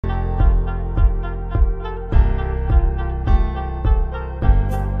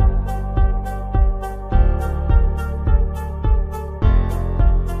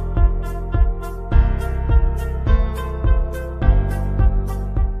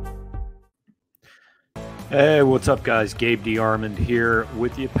Hey, what's up, guys? Gabe DeArmond here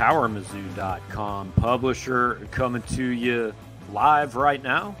with you, PowerMizzou.com publisher, coming to you live right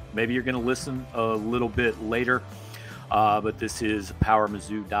now. Maybe you're going to listen a little bit later, but this is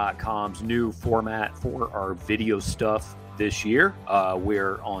PowerMizzou.com's new format for our video stuff this year.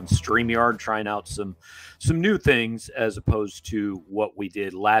 We're on StreamYard trying out some new things as opposed to what we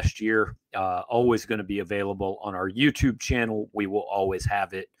did last year. Always going to be available on our YouTube channel. We will always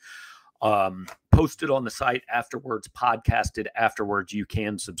have it posted on the site afterwards, podcasted afterwards. You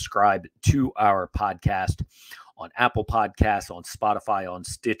can subscribe to our podcast on Apple Podcasts, on Spotify, on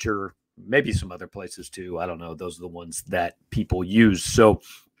Stitcher, maybe some other places too. I don't know. Those are the ones that people use. So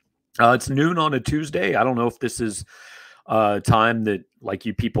it's noon on a Tuesday. I don't know if this is time that like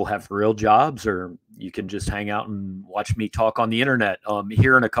you people have real jobs, or you can just hang out and watch me talk on the internet.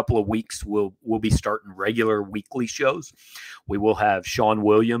 Here in a couple of weeks, we'll be starting regular weekly shows. We will have Sean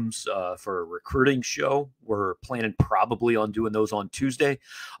Williams for a recruiting show. We're planning probably on doing those on Tuesday.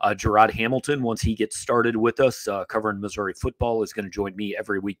 Gerard Hamilton, once he gets started with us covering Missouri football, is going to join me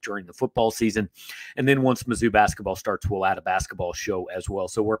every week during the football season. And then once Mizzou basketball starts, we'll add a basketball show as well.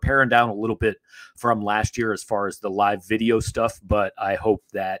 So we're paring down a little bit from last year as far as the live video stuff, but I hope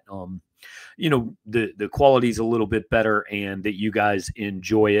that the quality is a little bit better and that you guys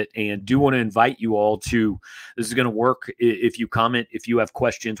enjoy it. And do want to invite you all to, this is going to work if you comment, if you have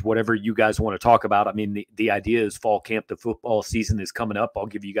questions, whatever you guys want to talk about. I mean, the idea is fall camp, the football season is coming up. I'll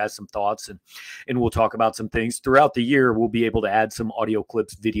give you guys some thoughts and we'll talk about some things throughout the year. We'll be able to add some audio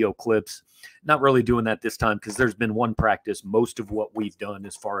clips, video clips. Not really doing that this time because there's been one practice. Most of what we've done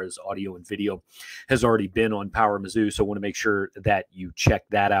as far as audio and video has already been on Power Mizzou. So I want to make sure that you check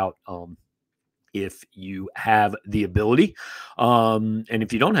that out if you have the ability. And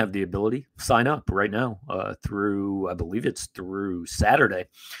if you don't have the ability, sign up right now through, I believe it's through Saturday.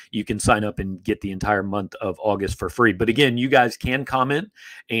 You can sign up and get the entire month of August for free. But again, you guys can comment,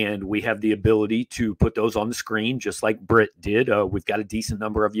 and we have the ability to put those on the screen, just like Britt did. We've got a decent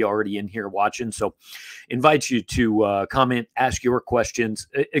number of you already in here watching. So invite you to comment, ask your questions.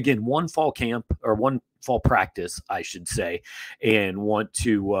 Again, one fall camp, or one fall practice, I should say, and want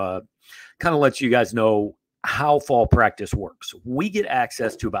to kind of let you guys know how fall practice works. We get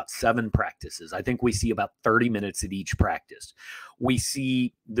access to about 7 practices. I think we see about 30 minutes at each practice. We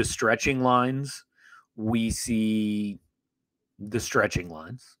see the stretching lines. We see the stretching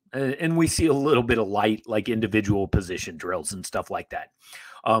lines. And we see a little bit of light, like individual position drills and stuff like that.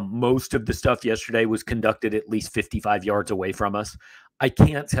 Most of the stuff yesterday was conducted at least 55 yards away from us. I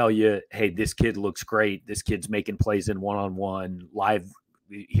can't tell you, hey, this kid looks great. This kid's making plays in one-on-one, live.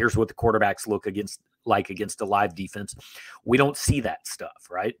 Here's what the quarterbacks look against a live defense. We don't see that stuff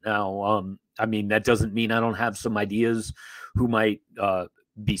right now. I mean, that doesn't mean I don't have some ideas who might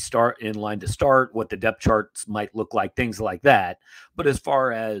be in line to start, what the depth charts might look like, things like that. But as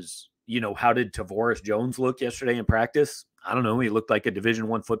far as, how did Tavoris Jones look yesterday in practice? I don't know. He looked like a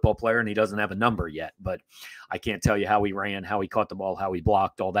Division I football player, and he doesn't have a number yet. But I can't tell you how he ran, how he caught the ball, how he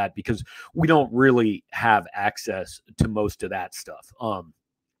blocked, all that, because we don't really have access to most of that stuff.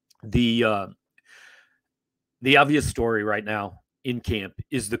 The obvious story right now in camp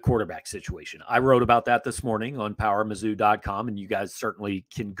is the quarterback situation. I wrote about that this morning on PowerMizzou.com, and you guys certainly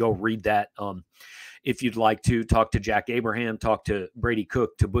can go read that if you'd like to. Talk to Jack Abraham, talk to Brady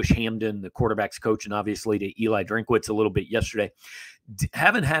Cook, to Bush Hamden, the quarterback's coach, and obviously to Eli Drinkwitz a little bit yesterday.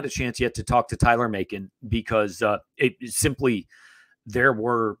 Haven't had a chance yet to talk to Tyler Macon because there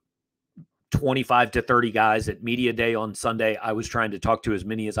were 25 to 30 guys at media day on Sunday. I was trying to talk to as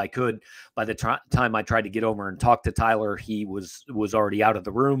many as I could. By the time I tried to get over and talk to Tyler, he was already out of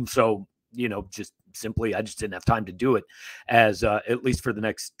the room. So, I just didn't have time to do it, as at least for the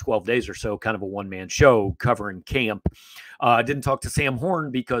next 12 days or so, kind of a one-man show covering camp. I didn't talk to Sam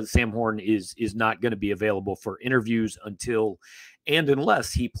Horn because Sam Horn is not going to be available for interviews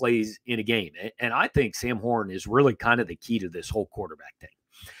unless he plays in a game. And I think Sam Horn is really kind of the key to this whole quarterback thing.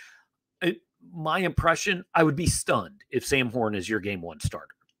 My impression, I would be stunned if Sam Horn is your game 1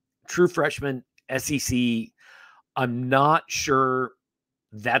 starter. True freshman, SEC. I'm not sure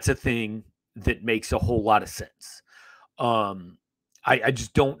that's a thing that makes a whole lot of sense. I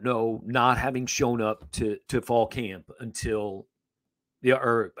just don't know, not having shown up to fall camp until,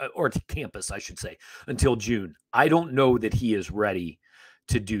 or to campus, I should say, until June. I don't know that he is ready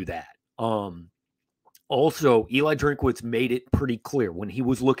to do that. Also, Eli Drinkwitz made it pretty clear when he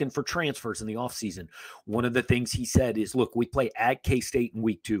was looking for transfers in the offseason. One of the things he said is, look, we play at K-State in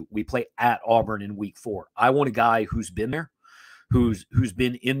week 2. We play at Auburn in week 4. I want a guy who's been there, who's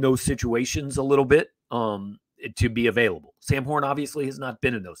been in those situations a little bit. to be available. Sam Horn obviously has not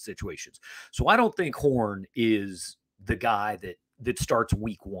been in those situations. So I don't think Horn is the guy that starts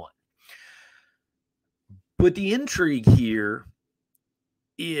week 1. But the intrigue here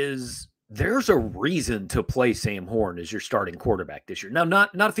is there's a reason to play Sam Horn as your starting quarterback this year. Now,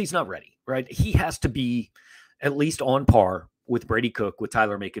 not if he's not ready, right? He has to be at least on par with Brady Cook, with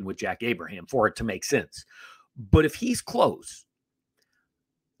Tyler Macon, with Jack Abraham for it to make sense. But if he's close,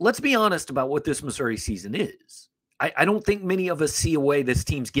 let's be honest about what this Missouri season is. I don't think many of us see a way this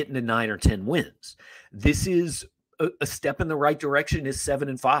team's getting to 9 or 10 wins. This is a step in the right direction is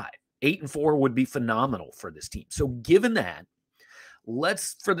 7-5. 8-4 would be phenomenal for this team. So given that,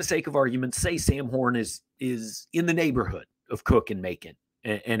 let's, for the sake of argument, say Sam Horn is in the neighborhood of Cook and Macon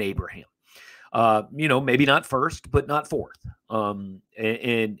and Abraham. Maybe not first, but not fourth. And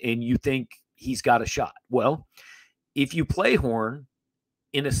you think he's got a shot. Well, if you play Horn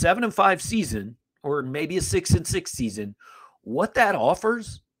in a 7-5 season, or maybe a 6-6 season, what that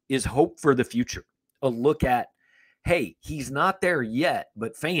offers is hope for the future. A look at, hey, he's not there yet,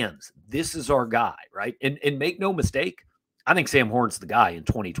 but fans, this is our guy, right? And make no mistake, I think Sam Horn's the guy in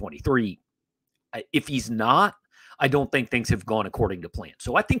 2023. If he's not, I don't think things have gone according to plan.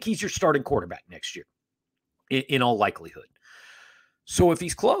 So I think he's your starting quarterback next year, in all likelihood. So if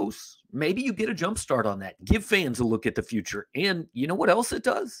he's close, maybe you get a jump start on that. Give fans a look at the future. And you know what else it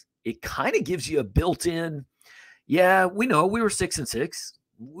does? It kind of gives you a built-in, yeah, we know we were 6-6.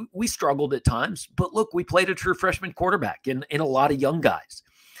 We struggled at times, but look, we played a true freshman quarterback and a lot of young guys.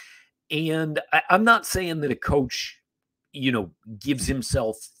 And I'm not saying that a coach, gives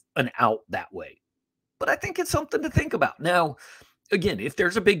himself an out that way, but I think it's something to think about. Now, again, if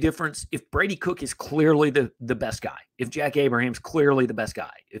there's a big difference, if Brady Cook is clearly the best guy, if Jack Abraham's clearly the best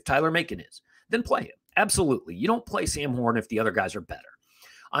guy, if Tyler Macon is, then play him. Absolutely. You don't play Sam Horn if the other guys are better.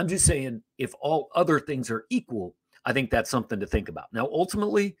 I'm just saying, if all other things are equal, I think that's something to think about. Now,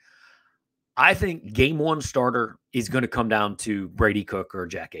 ultimately, I think game 1 starter is going to come down to Brady Cook or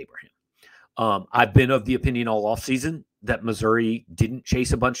Jack Abraham. I've been of the opinion all offseason that Missouri didn't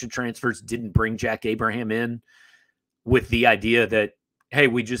chase a bunch of transfers, didn't bring Jack Abraham in with the idea that, hey,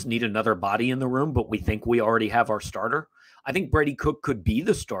 we just need another body in the room, but we think we already have our starter. I think Brady Cook could be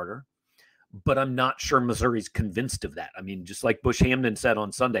the starter, but I'm not sure Missouri's convinced of that. I mean, just like Bush Hamdan said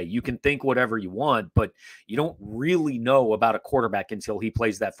on Sunday, you can think whatever you want, but you don't really know about a quarterback until he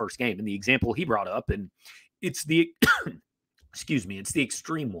plays that first game. And the example he brought up, and it's the, it's the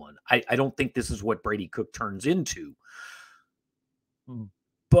extreme one. I don't think this is what Brady Cook turns into.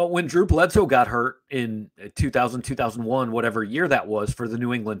 But when Drew Bledsoe got hurt in 2000, 2001, whatever year that was for the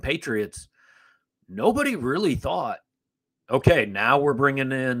New England Patriots, nobody really thought, okay, now we're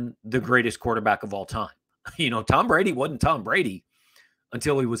bringing in the greatest quarterback of all time. Tom Brady wasn't Tom Brady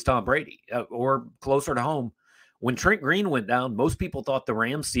until he was Tom Brady, or closer to home. When Trent Green went down, most people thought the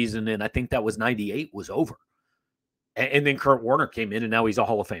Rams season, and I think that was 98, was over. And then Kurt Warner came in, and now he's a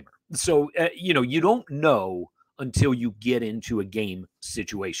Hall of Famer. So, you don't know until you get into a game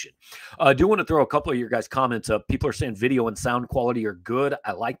situation. I do want to throw a couple of your guys' comments up. People are saying video and sound quality are good.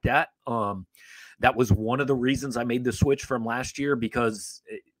 I like that. That was one of the reasons I made the switch from last year, because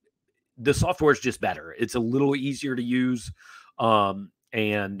the software is just better. It's a little easier to use.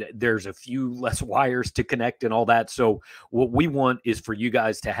 And there's a few less wires to connect and all that. So what we want is for you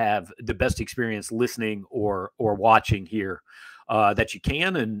guys to have the best experience listening or watching here that you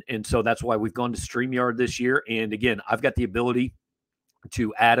can. And so that's why we've gone to StreamYard this year. And again, I've got the ability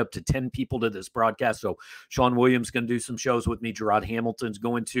to add up to 10 people to this broadcast. So Sean Williams is going to do some shows with me. Gerard Hamilton's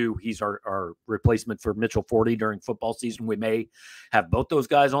going to. He's our replacement for Mitchell Forty during football season. We may have both those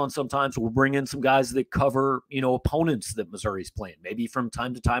guys on sometimes. We'll bring in some guys that cover, opponents that Missouri's playing. Maybe from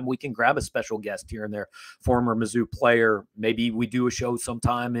time to time we can grab a special guest here and there, former Mizzou player. Maybe we do a show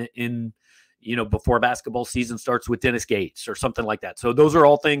sometime in before basketball season starts with Dennis Gates or something like that. So those are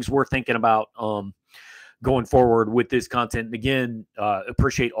all things we're thinking about going forward with this content. And again,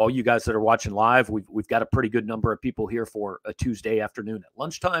 appreciate all you guys that are watching live. We've got a pretty good number of people here for a Tuesday afternoon at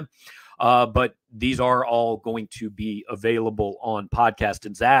lunchtime. But these are all going to be available on podcast.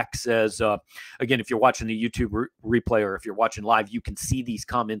 And Zach says, again, if you're watching the YouTube replay or if you're watching live, you can see these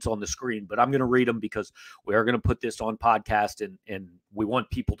comments on the screen, but I'm going to read them because we are going to put this on podcast and we want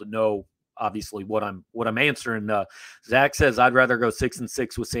people to know obviously what I'm answering. Zach says, I'd rather go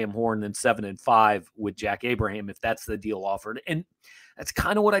 6-6 with Sam Horn than 7-5 with Jack Abraham if that's the deal offered. And that's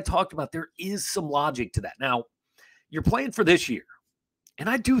kind of what I talked about. There is some logic to that. Now, you're playing for this year, and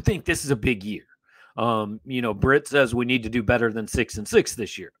I do think this is a big year. Britt says we need to do better than 6-6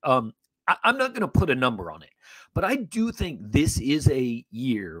 this year. I'm not going to put a number on it, but I do think this is a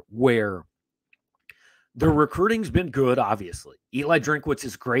year where The recruiting's been good, obviously. Eli Drinkwitz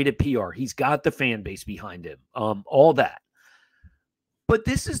is great at PR. He's got the fan base behind him, all that. But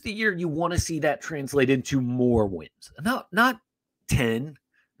this is the year you want to see that translate into more wins. Not 10,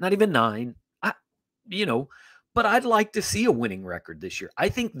 not even 9, but I'd like to see a winning record this year. I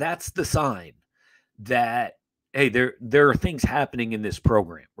think that's the sign that, hey, there are things happening in this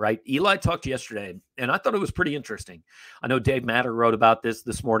program, right? Eli talked yesterday, and I thought it was pretty interesting. I know Dave Matter wrote about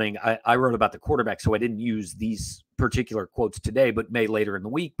this morning. I wrote about the quarterback, so I didn't use these particular quotes today, but may later in the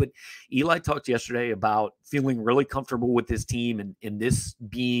week. But Eli talked yesterday about feeling really comfortable with his team and this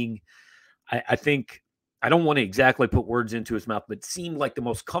being, I think, I don't want to exactly put words into his mouth, but seemed like the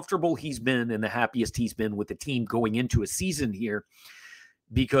most comfortable he's been and the happiest he's been with the team going into a season here,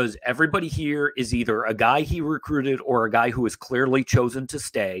 because everybody here is either a guy he recruited or a guy who is clearly chosen to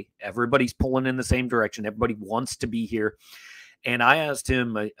stay. Everybody's pulling in the same direction. Everybody wants to be here. And I asked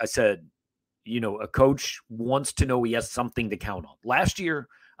him, I said, a coach wants to know he has something to count on. Last year,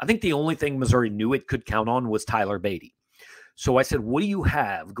 I think the only thing Missouri knew it could count on was Tyler Beatty. So I said, what do you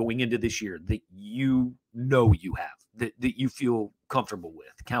have going into this year that you have, that you feel comfortable with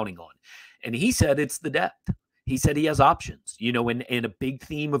counting on? And he said it's the depth. He said he has options, and a big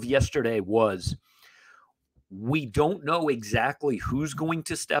theme of yesterday was we don't know exactly who's going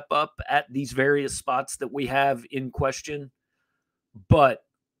to step up at these various spots that we have in question, but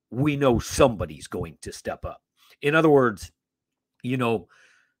we know somebody's going to step up. In other words,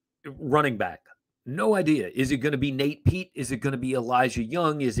 running back, no idea. Is it going to be Nate Pete? Is it going to be Elijah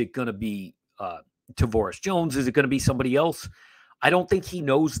Young? Is it going to be Tavoris Jones? Is it going to be somebody else? I don't think he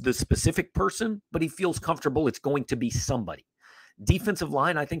knows the specific person, but he feels comfortable it's going to be somebody. Defensive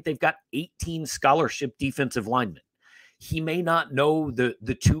line, I think they've got 18 scholarship defensive linemen. He may not know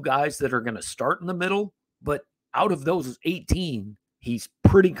the two guys that are going to start in the middle, but out of those 18, he's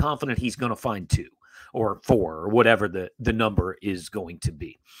pretty confident he's going to find 2 or 4 or whatever the number is going to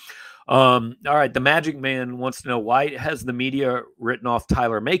be. All right, the Magic Man wants to know, why has the media written off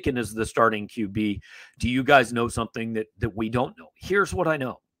Tyler Macon as the starting QB? Do you guys know something that we don't know? Here's what I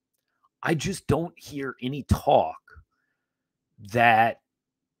know. I just don't hear any talk that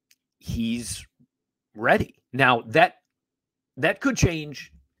he's ready. Now, that could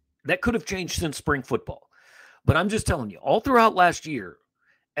change. That could have changed since spring football. But I'm just telling you, all throughout last year,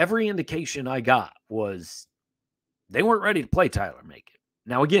 every indication I got was they weren't ready to play Tyler Macon.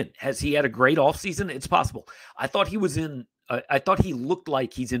 Now, again, has he had a great offseason? It's possible. I thought he looked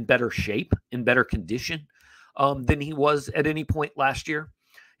like he's in better shape, in better condition than he was at any point last year.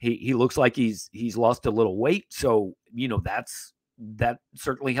 He looks like he's lost a little weight. So, that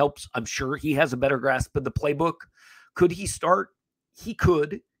certainly helps. I'm sure he has a better grasp of the playbook. Could he start? He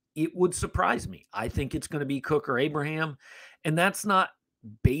could. It would surprise me. I think it's going to be Cook or Abraham. And that's not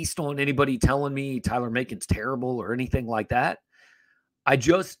based on anybody telling me Tyler Macon's terrible or anything like that. I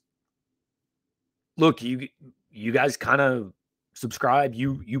just look, you guys kind of subscribe.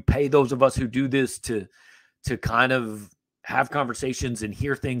 You pay those of us who do this to kind of have conversations and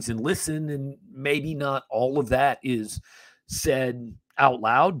hear things and listen. And maybe not all of that is said out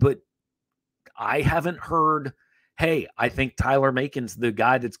loud, but I haven't heard, hey, I think Tyler Macon's the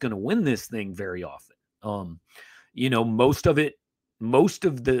guy that's going to win this thing very often. Most of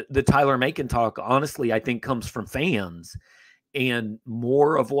the Tyler Macon talk, honestly, I think comes from fans. And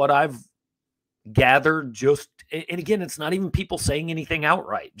more of what I've gathered and again, it's not even people saying anything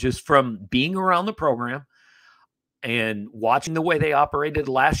outright, just from being around the program and watching the way they operated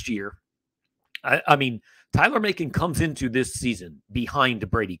last year. I mean, Tyler Macon comes into this season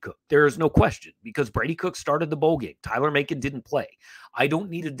behind Brady Cook. There is no question, because Brady Cook started the bowl game. Tyler Macon didn't play. I don't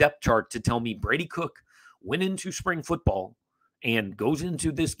need a depth chart to tell me Brady Cook went into spring football and goes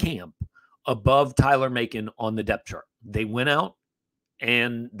into this camp above Tyler Macon on the depth chart. They went out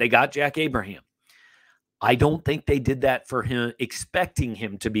and they got Jack Abraham. I don't think they did that for him, expecting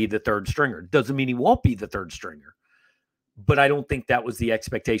him to be the third stringer. Doesn't mean he won't be the third stringer, but I don't think that was the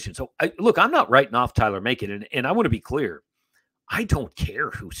expectation. So, look, I'm not writing off Tyler Macon, and I want to be clear. I don't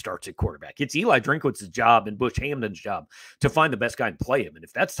care who starts at quarterback. It's Eli Drinkwitz's job and Bush Hamden's job to find the best guy and play him. And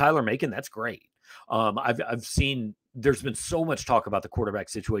if that's Tyler Macon, that's great. I've seen there's been so much talk about the quarterback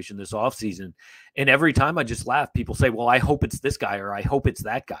situation this offseason. And every time I just laugh, people say, well, I hope it's this guy or I hope it's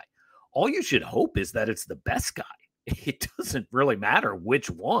that guy. All you should hope is that it's the best guy. It doesn't really matter which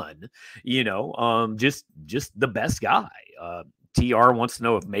one, just the best guy. TR wants to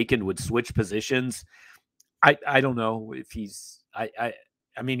know if Macon would switch positions. I don't know if I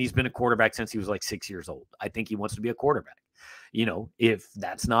mean, he's been a quarterback since he was like 6 years old. I think he wants to be a quarterback. If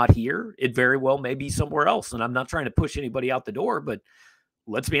that's not here, it very well may be somewhere else. And I'm not trying to push anybody out the door, but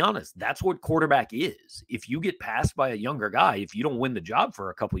let's be honest, that's what quarterback is. If you get passed by a younger guy, if you don't win the job for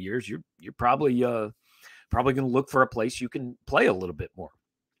a couple of years, you're probably going to look for a place you can play a little bit more.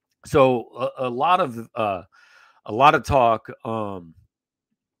 So a lot of talk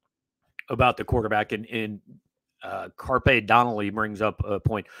about the quarterback, and Carpe Donnelly brings up a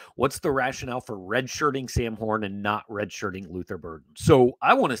point. What's the rationale for redshirting Sam Horn and not redshirting Luther Burden? So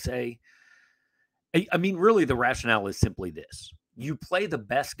I want to say, I mean, really the rationale is simply this. You play the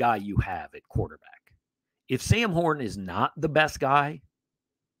best guy you have at quarterback. If Sam Horn is not the best guy,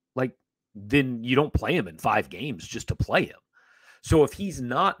 then you don't play him in 5 games just to play him. So if he's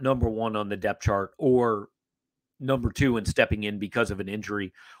not number 1 on the depth chart or number 2 and stepping in because of an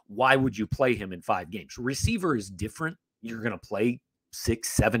injury, why would you play him in 5 games? Receiver is different. You're going to play 6,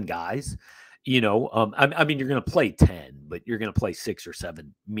 7 guys. I mean, you're going to play 10, but you're going to play 6 or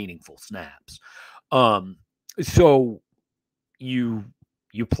 7 meaningful snaps. So you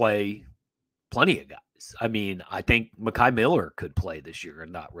play plenty of guys. I mean, I think Mekhi Miller could play this year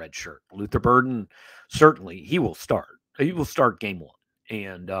and not redshirt. Luther Burden, certainly, he will start. He will start game 1.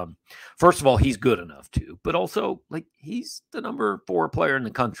 And first of all, he's good enough to, but also, he's the number 4 player in the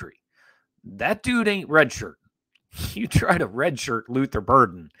country. That dude ain't redshirt. You try to redshirt Luther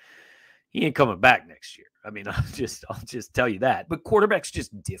Burden, he ain't coming back next year. I mean, I'll just tell you that. But quarterback's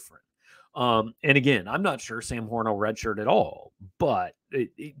just different. And again, I'm not sure Sam Horn will redshirt at all, but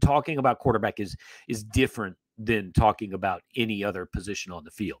talking about quarterback is different than talking about any other position on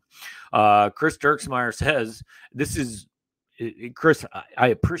the field. Chris Dirksmeyer says, this is, Chris, I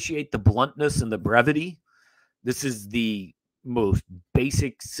appreciate the bluntness and the brevity. This is the most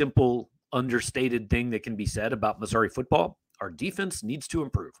basic, simple, understated thing that can be said about Missouri football. Our defense needs to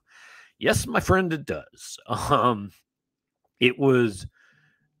improve. Yes, my friend, it does. It was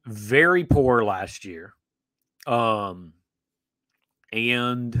very poor last year. And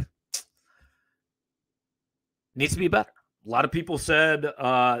needs to be better. A lot of people said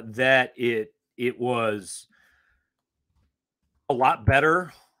that it was a lot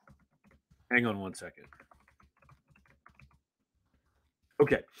better. Hang on one second.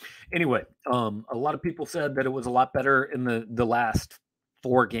 Okay. Anyway, a lot of people said that it was a lot better in the last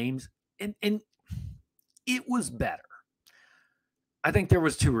 4 games, and it was better. I think there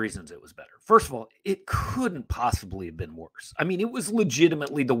was 2 reasons it was better. First of all, it couldn't possibly have been worse. I mean, it was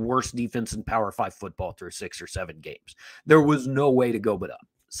legitimately the worst defense in Power 5 football through 6 or 7 games. There was no way to go but up.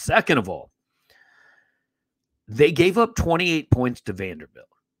 Second of all, they gave up 28 points to Vanderbilt.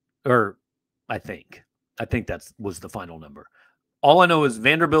 Or I think that was the final number. All I know is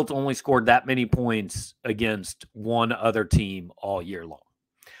Vanderbilt only scored that many points against one other team all year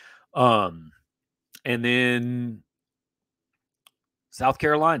long. And then South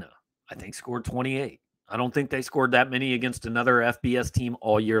Carolina, I think, scored 28. I don't think they scored that many against another FBS team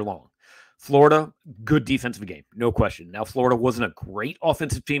all year long. Florida, good defensive game, no question. Now, Florida wasn't a great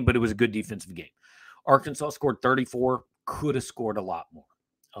offensive team, but it was a good defensive game. Arkansas scored 34, could have scored a lot more.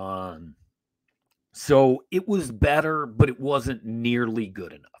 So it was better, but it wasn't nearly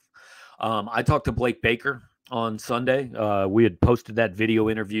good enough. I talked to Blake Baker on Sunday. We had posted that video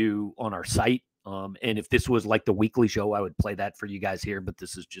interview on our site. And if this was like the weekly show, I would play that for you guys here, but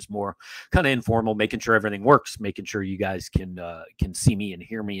this is just more kind of informal, making sure everything works, making sure you guys can see me and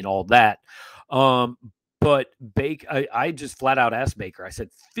hear me and all that. But I just flat out asked Baker, I said,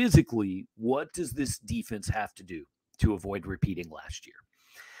 physically, what does this defense have to do to avoid repeating last year?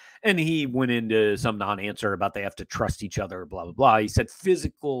 And he went into some non-answer about they have to trust each other, blah, blah, blah. He said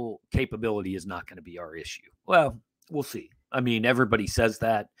physical capability is not going to be our issue. Well, we'll see. I mean, everybody says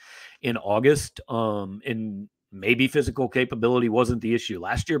that in August, and maybe physical capability wasn't the issue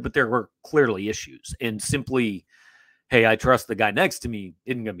last year, but there were clearly issues. And simply, hey, I trust the guy next to me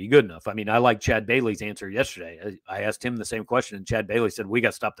isn't going to be good enough. I mean, I like Chad Bailey's answer yesterday. I asked him the same question, and Chad Bailey said, we got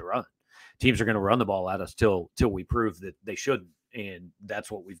to stop the run. Teams are going to run the ball at us till we prove that they shouldn't. And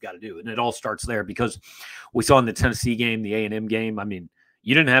that's what we've got to do. And it all starts there, because we saw in the Tennessee game, the A&M game, I mean,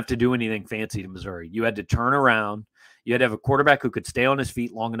 you didn't have to do anything fancy to Missouri. You had to turn around. You had to have a quarterback who could stay on his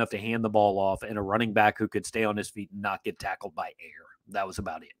feet long enough to hand the ball off, and a running back who could stay on his feet and not get tackled by air. That was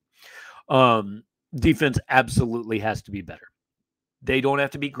about it. Defense absolutely has to be better. They don't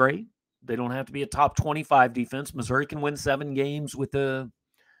have to be great. They don't have to be a top 25 defense. Missouri can win 7 games with a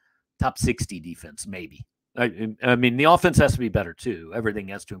top 60 defense, maybe. I mean, the offense has to be better too. Everything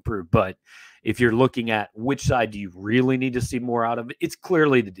has to improve. But if you're looking at which side do you really need to see more out of it, it's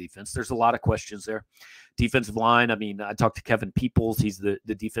clearly the defense. There's a lot of questions there. Defensive line, I mean, I talked to Kevin Peoples. He's the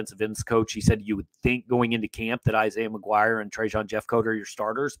defensive ends coach. He said you would think going into camp that Isaiah McGuire and Trajan Jeffcoat are your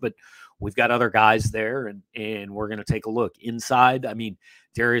starters, but we've got other guys there, and we're going to take a look. Inside, I mean,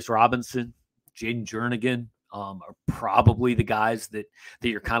 Darius Robinson, Jaden Jernigan, are probably the guys that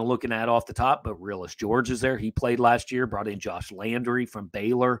you're kind of looking at off the top, but Realus George is there. He played last year, brought in Josh Landry from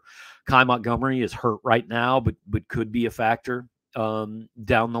Baylor. Kai Montgomery is hurt right now, but could be a factor down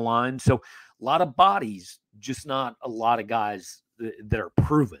the line. So a lot of bodies, just not a lot of guys that are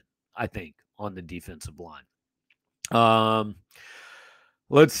proven, I think, on the defensive line.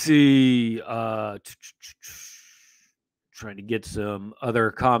 Let's see. Trying to get some other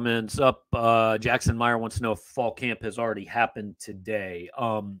comments up. Jackson Meyer wants to know if fall camp has already happened today.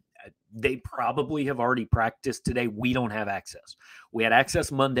 They probably have already practiced today. We don't have access. We had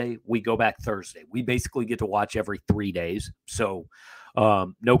access Monday. We go back Thursday. We basically get to watch every 3 days. So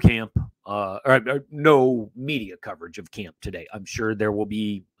no camp or no media coverage of camp today. I'm sure there will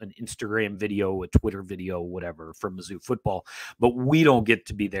be an Instagram video, a Twitter video, whatever from Mizzou football, but we don't get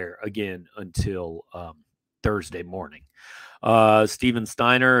to be there again until Thursday morning. Steven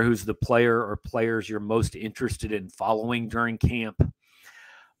Steiner, who's the player or players you're most interested in following during camp?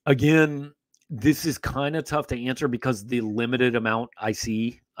 Again, this is kind of tough to answer because the limited amount I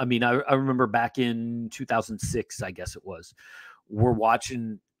see. I mean, I remember back in 2006, I guess it was, we're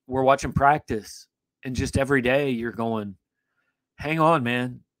watching practice, and just every day you're going, hang on,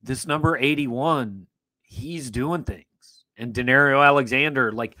 man, this number 81, he's doing things. And Denario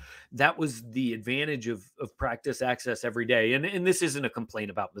Alexander, like, that was the advantage of practice access every day. And this isn't a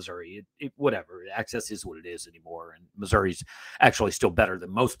complaint about Missouri. Whatever. Access is what it is anymore. And Missouri's actually still better than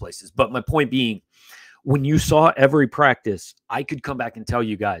most places. But my point being, when you saw every practice, I could come back and tell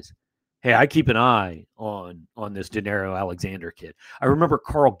you guys, hey, I keep an eye on this Denario Alexander kid. I remember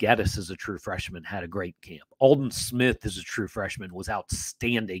Carl Geddes as a true freshman had a great camp. Alden Smith as a true freshman was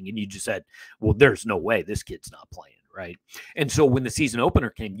outstanding. And you just said, well, there's no way this kid's not playing. Right. And so when the season opener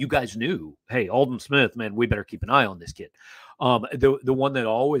came, you guys knew, hey, Alden Smith, man, we better keep an eye on this kid. The one that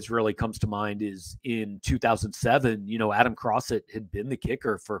always really comes to mind is in 2007, Adam Crossett had been the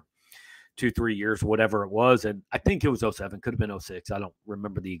kicker for 2-3 years, whatever it was. And I think it was 07, could have been 06. I don't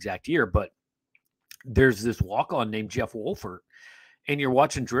remember the exact year, but there's this walk-on named Jeff Wolfert, and you're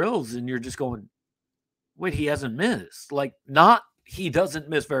watching drills and you're just going, wait, he hasn't missed. Like, not he doesn't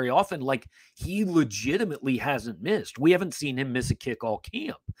miss very often. Like, he legitimately hasn't missed. We haven't seen him miss a kick all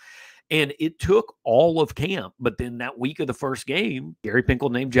camp. And it took all of camp. But then that week of the first game, Gary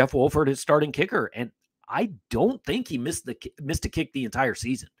Pinkel named Jeff Wolfert his starting kicker. And I don't think he missed a kick the entire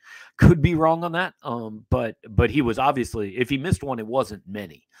season. Could be wrong on that. But he was obviously, if he missed one, it wasn't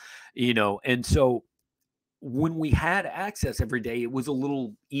many, And so when we had access every day, it was a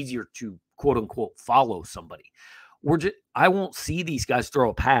little easier to quote unquote follow somebody. I won't see these guys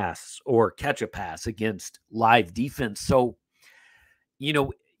throw a pass or catch a pass against live defense. So,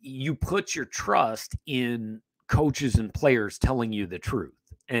 you put your trust in coaches and players telling you the truth.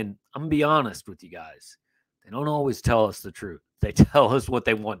 And I'm going to be honest with you guys. They don't always tell us the truth. They tell us what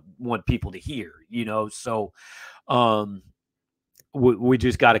they want people to hear, So we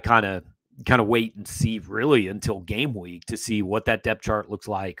just got to kind of wait and see really until game week to see what that depth chart looks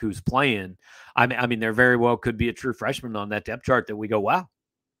like, who's playing. I mean, there very well could be a true freshman on that depth chart that we go, wow,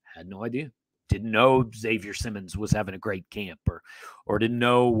 had no idea. Didn't know Xavier Simmons was having a great camp or didn't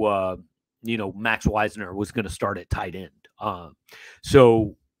know, Max Weisner was going to start at tight end.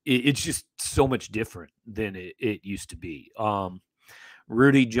 So it's just so much different than it used to be.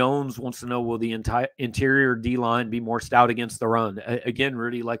 Rudy Jones wants to know, will the entire interior D-line be more stout against the run? Again,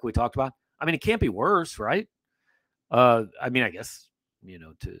 Rudy, like we talked about, I mean, it can't be worse, right? I mean, I guess,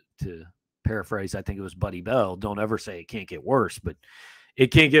 to paraphrase, I think it was Buddy Bell, don't ever say it can't get worse, but it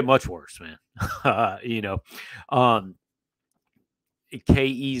can't get much worse, man.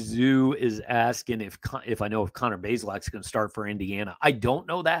 K.E. Zoo is asking if I know if Connor Bazelak's going to start for Indiana. I don't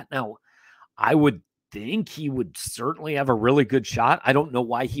know that. Now, I would think he would certainly have a really good shot. I don't know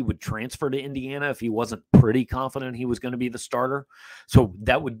why he would transfer to Indiana if he wasn't pretty confident he was going to be the starter. So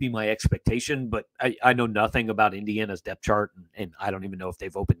that would be my expectation, but I know nothing about Indiana's depth chart, and I don't even know if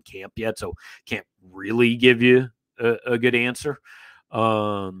they've opened camp yet, so can't really give you a good answer.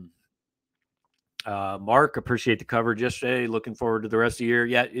 Mark, appreciate the coverage yesterday. Looking forward to the rest of the year.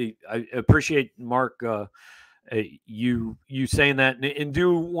 Yeah, I appreciate, Mark, you saying that, and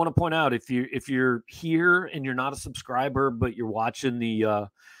do want to point out, if you're here and you're not a subscriber, but you're watching the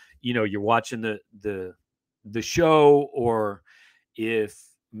you're watching the show, or if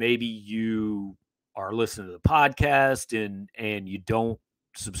maybe you are listening to the podcast and you don't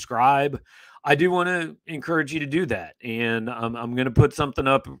subscribe, I do want to encourage you to do that. And I'm going to put something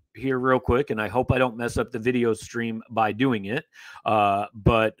up here real quick, and I hope I don't mess up the video stream by doing it.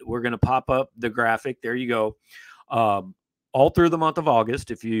 But we're going to pop up the graphic. There you go. All through the month of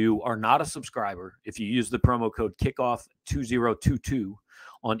August, if you are not a subscriber, if you use the promo code Kickoff2022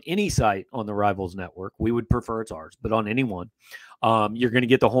 on any site on the Rivals Network, we would prefer it's ours, but on any one, you're going to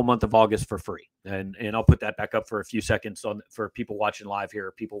get the whole month of August for free. And I'll put that back up for a few seconds for people watching live here,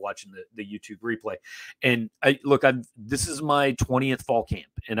 or people watching the YouTube replay. And this is my 20th fall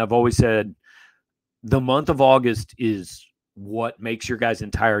camp, and I've always said the month of August is what makes your guys'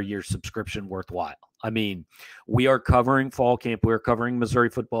 entire year subscription worthwhile. I mean, we are covering fall camp. We're covering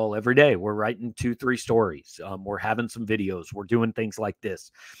Missouri football every day. We're writing 2-3 stories. We're having some videos. We're doing things like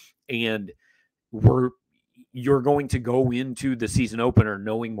this. And you're going to go into the season opener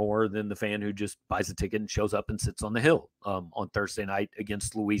knowing more than the fan who just buys a ticket and shows up and sits on the hill on Thursday night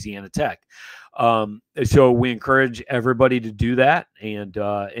against Louisiana Tech. So we encourage everybody to do that. And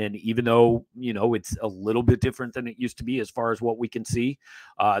even though, it's a little bit different than it used to be as far as what we can see,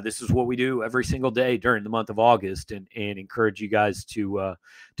 this is what we do every single day during the month of August, and encourage you guys to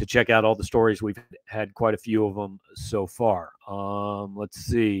check out all the stories. We've had quite a few of them so far. Let's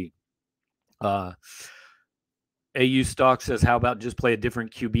see. AU Stock says, how about just play a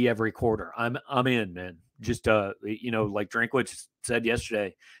different QB every quarter? I'm in, man. Just like Drinkwitz said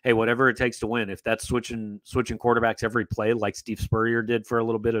yesterday, hey, whatever it takes to win. If that's switching quarterbacks every play, like Steve Spurrier did for a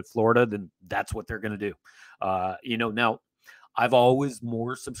little bit at Florida, then that's what they're going to do. Now I've always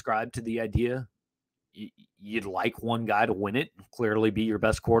more subscribed to the idea you'd like one guy to win it and clearly be your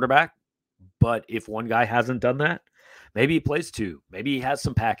best quarterback. But if one guy hasn't done that, maybe he plays two. Maybe he has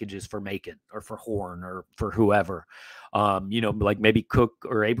some packages for Macon or for Horn or for whoever. Like maybe Cook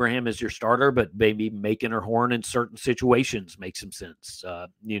or Abraham is your starter, but maybe Macon or Horn in certain situations makes some sense.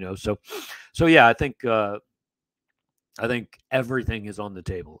 So yeah, I think everything is on the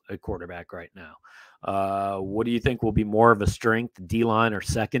table at quarterback right now. What do you think will be more of a strength, D-line or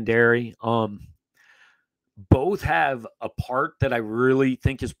secondary? Both have a part that I really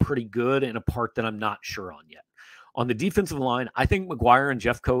think is pretty good and a part that I'm not sure on yet. On the defensive line, I think McGuire and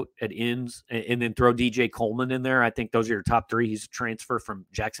Jeffcoat at ends, and then throw DJ Coleman in there. I think those are your top three. He's a transfer from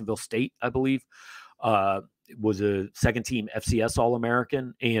Jacksonville State, I believe. Was a second-team FCS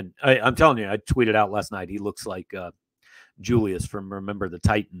All-American. And I'm telling you, I tweeted out last night, he looks like Julius from Remember the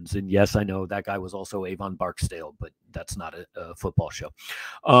Titans. And yes, I know that guy was also Avon Barksdale, but that's not a football show.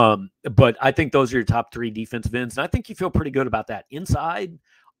 But I think those are your top three defensive ends. And I think you feel pretty good about that. Inside,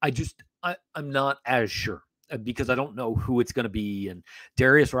 I'm not as sure, because I don't know who it's going to be. And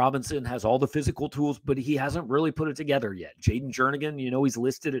Darius Robinson has all the physical tools, but he hasn't really put it together yet. Jaden Jernigan, he's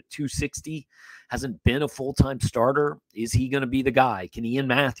listed at 260, hasn't been a full-time starter. Is he going to be the guy? Can Ian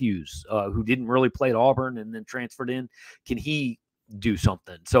Matthews, who didn't really play at Auburn and then transferred in, can he do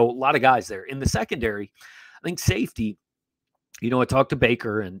something? So a lot of guys there. In the secondary, I think safety, I talked to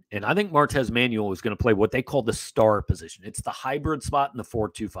Baker, and I think Martez Manuel is going to play what they call the star position. It's the hybrid spot in the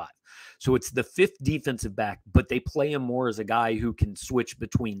 4-2-5. So it's the fifth defensive back, but they play him more as a guy who can switch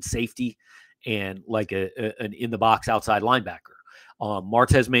between safety and like an in-the-box outside linebacker.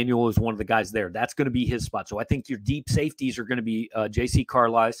 Martez Manuel is one of the guys there. That's going to be his spot. So I think your deep safeties are going to be J.C.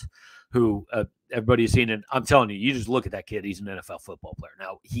 Carlisle, who everybody's seen. And I'm telling you, you just look at that kid. He's an NFL football player.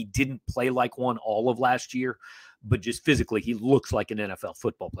 Now, he didn't play like one all of last year, but just physically, he looks like an NFL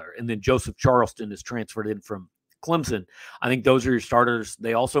football player. And then Joseph Charleston is transferred in from Clemson. I think those are your starters.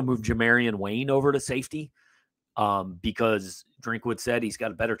 They also moved Jamarian Wayne over to safety because Drinkwitz said he's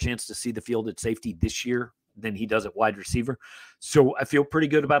got a better chance to see the field at safety this year than he does at wide receiver. So I feel pretty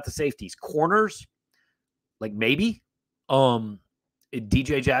good about the safeties. Corners, like maybe.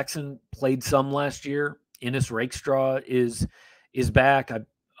 DJ Jackson played some last year. Ennis Rakestraw is back.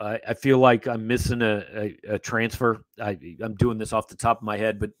 I feel like I'm missing a transfer. I'm doing this off the top of my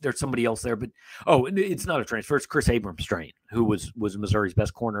head, but there's somebody else there. But it's not a transfer. It's Chris Abrams-Strain, who was Missouri's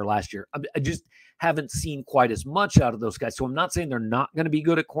best corner last year. I just haven't seen quite as much out of those guys. So I'm not saying they're not going to be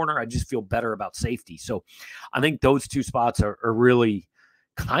good at corner. I just feel better about safety. So I think those two spots are really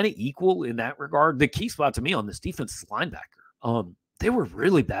kind of equal in that regard. The key spot to me on this defense is linebacker. They were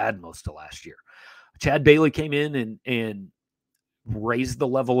really bad most of last year. Chad Bailey came in and raised the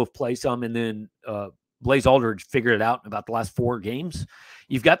level of play some, and then Blaze Aldridge figured it out in about the last 4 games.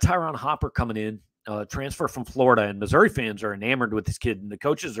 You've got Tyron Hopper coming in, transfer from Florida, and Missouri fans are enamored with this kid, and the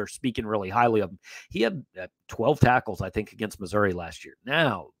coaches are speaking really highly of him. He had 12 tackles, I think, against Missouri last year.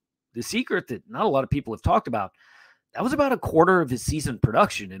 Now, the secret that not a lot of people have talked about, that was about a quarter of his season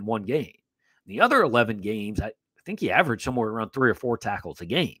production in one game. The other 11 games, think he averaged somewhere around 3 or 4 tackles a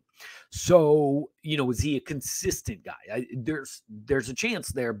game. So, is he a consistent guy? There's a chance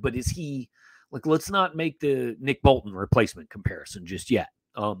there, but is he like, let's not make the Nick Bolton replacement comparison just yet.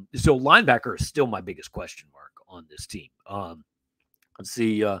 So linebacker is still my biggest question mark on this team. Let's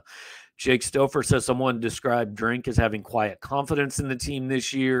see. Jake Stouffer says someone described Drink as having quiet confidence in the team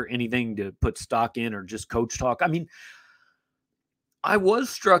this year. Anything to put stock in or just coach talk? I mean, I was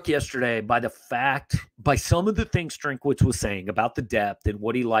struck yesterday by some of the things Drinkwitz was saying about the depth and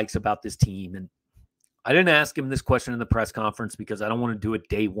what he likes about this team. And I didn't ask him this question in the press conference because I don't want to do it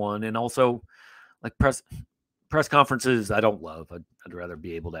day one. And also, like press conferences, I don't love. I'd rather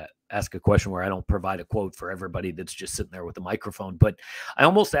be able to ask a question where I don't provide a quote for everybody that's just sitting there with a microphone. But I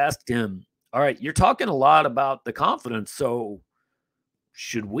almost asked him, all right, you're talking a lot about the confidence. So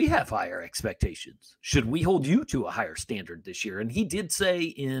should we have higher expectations? Should we hold you to a higher standard this year? And he did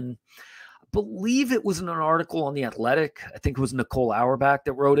say I believe it was in an article on The Athletic. I think it was Nicole Auerbach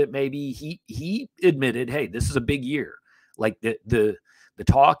that wrote it. Maybe he admitted, hey, this is a big year. Like the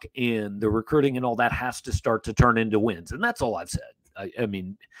talk and the recruiting and all that has to start to turn into wins. And that's all I've said. I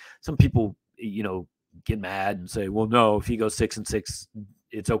mean, some people, get mad and say, well, no, if he goes 6-6,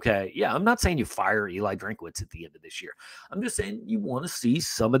 it's okay. Yeah, I'm not saying you fire Eli Drinkwitz at the end of this year. I'm just saying you want to see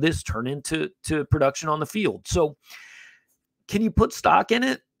some of this turn into production on the field. So can you put stock in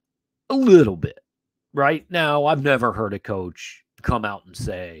it? A little bit. Right now, I've never heard a coach come out and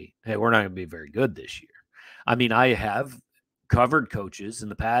say, hey, we're not going to be very good this year. I mean, I have covered coaches in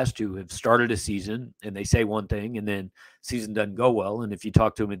the past who have started a season and they say one thing and then season doesn't go well. And if you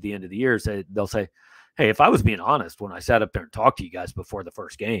talk to them at the end of the year, they'll say, hey, if I was being honest, when I sat up there and talked to you guys before the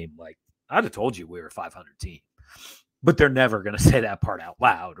first game, like I'd have told you we were a 500 team, but they're never going to say that part out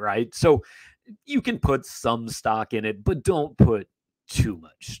loud. Right. So you can put some stock in it, but don't put too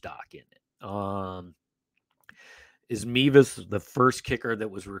much stock in it. Is Mevis the first kicker that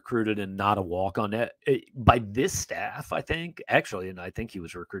was recruited and not a walk-on by this staff, I think, actually, and I think he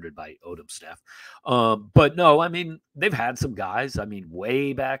was recruited by Odom's staff. But no, I mean, they've had some guys. I mean,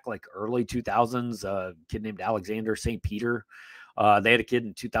 way back, like early 2000s, a kid named Alexander St. Peter. They had a kid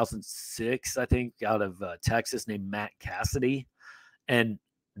in 2006, I think, out of Texas named Matt Cassidy. And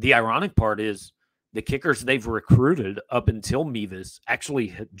the ironic part is the kickers they've recruited up until Mevis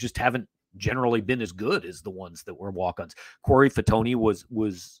actually just haven't generally been as good as the ones that were walk-ons. Corey Fatoni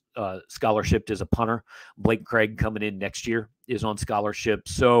was scholarshiped as a punter. Blake Craig coming in next year is on scholarship.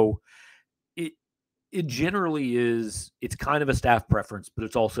 So it generally is, it's kind of a staff preference, but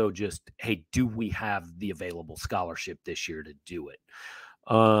it's also just, hey, do we have the available scholarship this year to do it?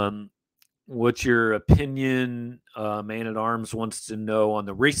 What's your opinion? Man at Arms wants to know on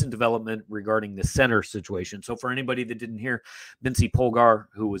the recent development regarding the center situation. So for anybody that didn't hear, Vincy Polgar,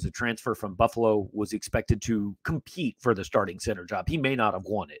 who was a transfer from Buffalo, was expected to compete for the starting center job. He may not have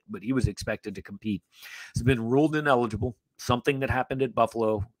won it, but he was expected to compete. He's been ruled ineligible, something that happened at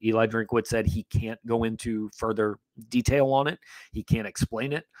Buffalo. Eli Drinkwitz said he can't go into further detail on it. He can't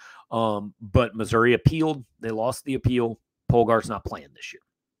explain it. But Missouri appealed. They lost the appeal. Polgar's not playing this year.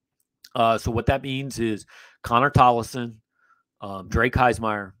 So what that means is Connor Tollison, Drake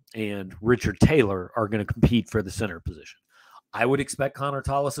Heismeyer, and Richard Taylor are going to compete for the center position. I would expect Connor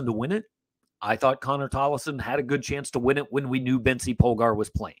Tollison to win it. I thought Connor Tollison had a good chance to win it when we knew Vincy Polgar was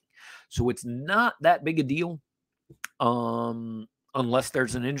playing. So it's not that big a deal unless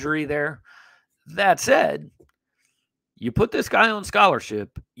there's an injury there. That said, you put this guy on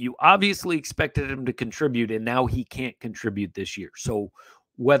scholarship. You obviously expected him to contribute, and now he can't contribute this year. So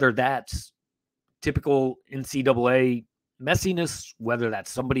whether that's typical NCAA messiness, whether that's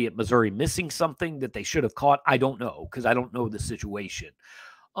somebody at Missouri missing something that they should have caught, I don't know, because I don't know the situation.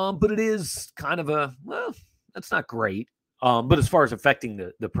 But it is kind of that's not great. But as far as affecting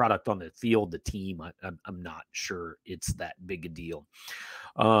the product on the field, the team, I'm not sure it's that big a deal.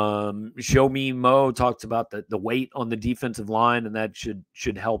 Show Me Mo talks about the weight on the defensive line, and that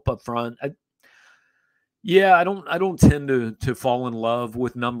should help up front. Yeah, I don't tend to fall in love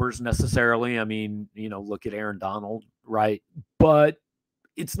with numbers necessarily. I mean, look at Aaron Donald, right? But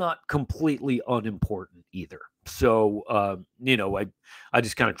it's not completely unimportant either. So, I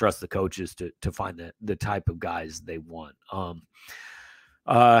just kind of trust the coaches to find the type of guys they want.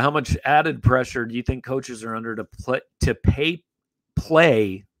 How much added pressure do you think coaches are under to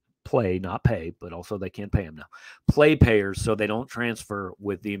play, not pay, but also they can't pay them now, play payers so they don't transfer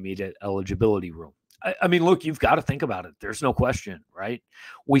with the immediate eligibility rule? I mean, look, you've got to think about it. There's no question, right?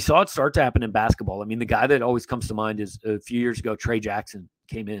 We saw it start to happen in basketball. I mean, the guy that always comes to mind is a few years ago, Trey Jackson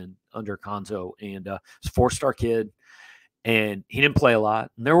came in under Konzo, and he's a 4-star kid, and he didn't play a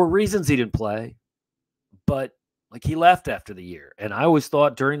lot. And there were reasons he didn't play, but Like, he left after the year. And I always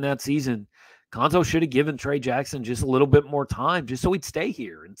thought during that season, Gonzo should have given Trey Jackson just a little bit more time just so he'd stay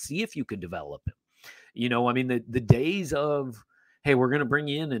here and see if you could develop him. I mean, the days of, hey, we're going to bring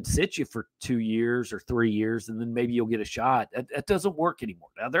you in and sit you for 2 years or 3 years, and then maybe you'll get a shot. That doesn't work anymore.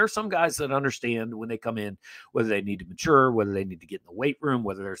 Now, there are some guys that understand when they come in, whether they need to mature, whether they need to get in the weight room,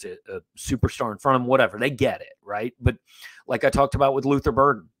 whether there's a superstar in front of them, whatever. They get it, right? But like I talked about with Luther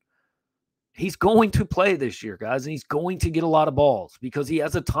Burden, he's going to play this year, guys, and he's going to get a lot of balls because he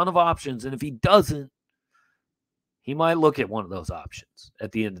has a ton of options. And if he doesn't, he might look at one of those options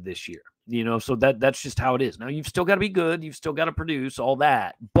at the end of this year. So that's just how it is. Now, you've still got to be good. You've still got to produce all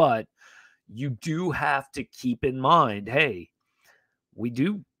that. But you do have to keep in mind, hey, we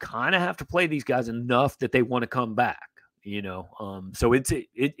do kind of have to play these guys enough that they want to come back, So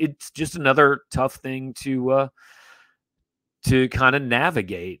it's just another tough thing to kind of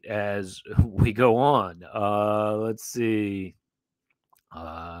navigate as we go on. Let's see.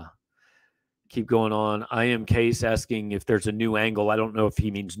 Keep going on. I am Case asking if there's a new angle. I don't know if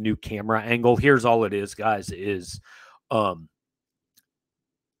he means new camera angle. Here's all it is, guys, is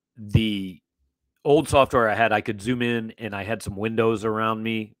the old software I had, I could zoom in and I had some windows around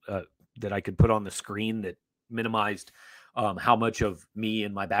me that I could put on the screen that minimized how much of me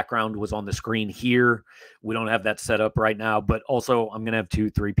and my background was on the screen here. We don't have that set up right now, but also I'm going to have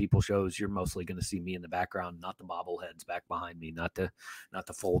 2-3 people shows. You're mostly going to see me in the background, not the bobbleheads back behind me, not the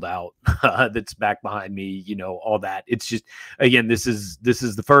fold out that's back behind me, all that. It's just, again, this is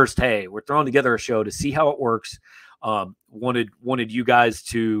the first, hey, we're throwing together a show to see how it works. Wanted you guys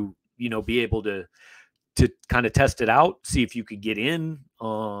to, be able to kind of test it out, see if you could get in,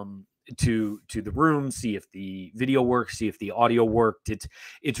 to the room, see if the video works, see if the audio worked.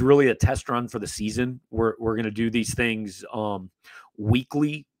 It's really a test run for the season. We're going to do these things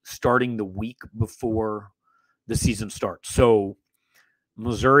weekly, starting the week before the season starts. So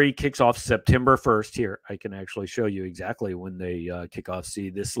Missouri kicks off September 1st. Here, I can actually show you exactly when they kick off. See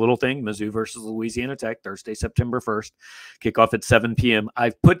this little thing, Mizzou versus Louisiana Tech, Thursday, September 1st. Kickoff at 7 p.m.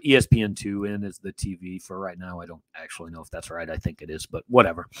 I've put ESPN2 in as the TV for right now. I don't actually know if that's right. I think it is, but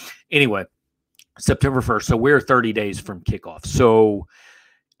whatever. Anyway, September 1st. So we're 30 days from kickoff. So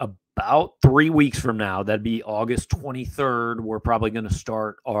about 3 weeks from now, that'd be August 23rd. We're probably going to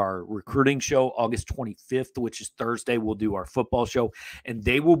start our recruiting show. August 25th, which is Thursday, we'll do our football show, and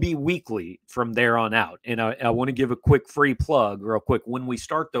they will be weekly from there on out. And I want to give a quick free plug real quick. When we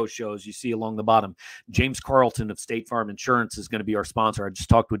start those shows, you see along the bottom, James Carlton of State Farm Insurance is going to be our sponsor. I just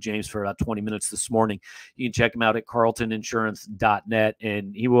talked with James for about 20 minutes this morning. You can check him out at carltoninsurance.net,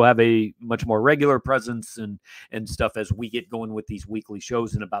 and he will have a much more regular presence and stuff as we get going with these weekly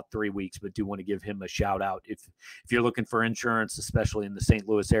shows in about 3 weeks. But do want to give him a shout out if you're looking for insurance, especially in the St.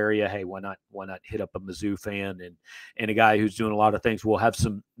 Louis area. Hey, why not hit up a Mizzou fan and a guy who's doing a lot of things. We'll have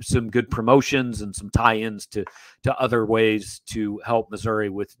some good promotions and some tie-ins to other ways to help Missouri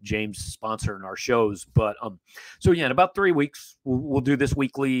with James sponsoring our shows. But so yeah, in about 3 weeks we'll do this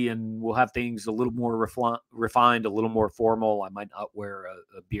weekly, and we'll have things a little more refined, a little more formal. I might not wear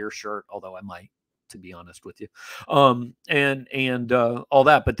a beer shirt, although I might, to be honest with you, and all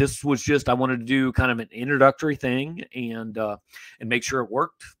that. But this was just, I wanted to do kind of an introductory thing and make sure it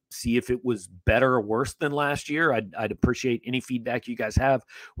worked. See if it was better or worse than last year. I'd appreciate any feedback you guys have,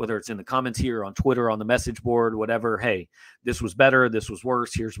 whether it's in the comments here, on Twitter, on the message board, whatever. Hey, this was better, this was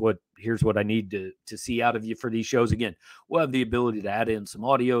worse. Here's what I need to see out of you for these shows. Again, we'll have the ability to add in some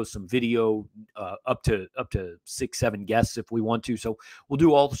audio, some video, up to 6-7 guests if we want to. So we'll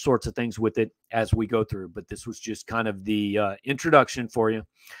do all sorts of things with it as we go through. But this was just kind of the introduction for you,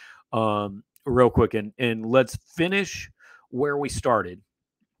 real quick, and let's finish where we started.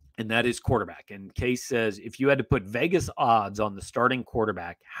 And that is quarterback. And Case says, if you had to put Vegas odds on the starting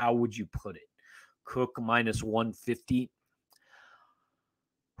quarterback, how would you put it? Cook minus 150.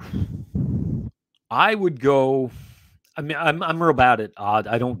 I would go, I mean, I'm real bad at odd.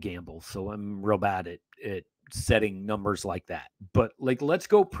 I don't gamble, so I'm real bad at setting numbers like that. But like, let's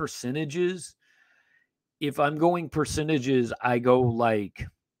go percentages. If I'm going percentages, I go like,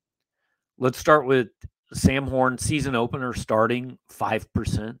 let's start with Sam Horn season opener starting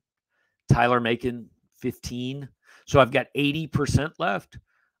 5%. Tyler Macon 15%. So I've got 80% left.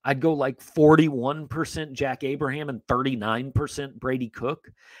 I'd go like 41% Jack Abraham and 39% Brady Cook.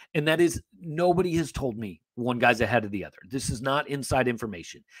 And that is, nobody has told me one guy's ahead of the other. This is not inside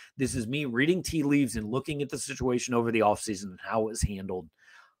information. This is me reading tea leaves and looking at the situation over the offseason and how it was handled.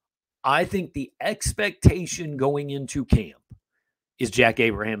 I think the expectation going into camp is Jack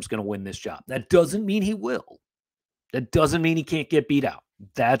Abraham's going to win this job. That doesn't mean he will. That doesn't mean he can't get beat out.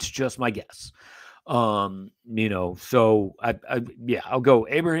 That's just my guess. So I'll go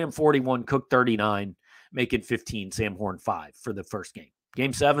Abraham 41, Cook 39, making 15, Sam Horn 5 for the first game.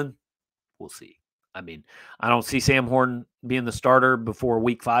 Game 7, we'll see. I mean, I don't see Sam Horn being the starter before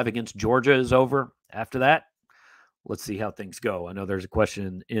week 5 against Georgia is over. After that, let's see how things go. I know there's a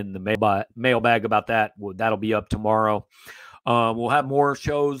question in the mailbag about that. That'll be up tomorrow. We'll have more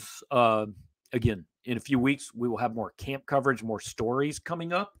shows. Again, in a few weeks, we will have more camp coverage, more stories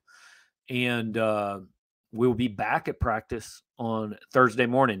coming up. And we'll be back at practice on Thursday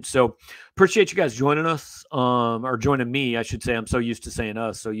morning. So appreciate you guys joining us, or joining me, I should say. I'm so used to saying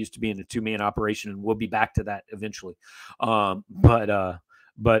us, so used to being a two-man operation, and we'll be back to that eventually.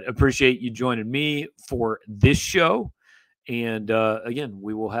 But appreciate you joining me for this show. And again,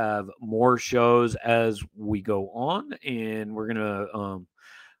 we will have more shows as we go on. And we're going to,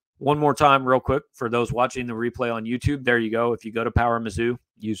 one more time real quick, for those watching the replay on YouTube, there you go. If you go to Power Mizzou,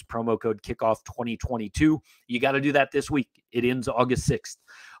 use promo code Kickoff 2022. You got to do that this week. It ends August 6th.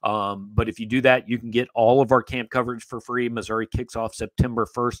 But if you do that, you can get all of our camp coverage for free. Missouri kicks off September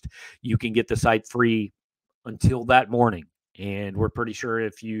 1st. You can get the site free until that morning. And we're pretty sure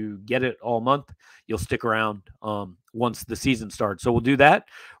if you get it all month, you'll stick around once the season starts. So we'll do that.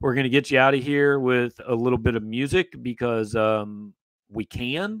 We're going to get you out of here with a little bit of music because we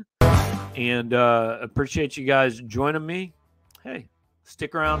can. And appreciate you guys joining me. Hey,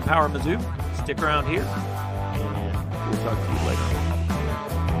 stick around, Power Mizzou. Stick around here. And we'll talk to you later.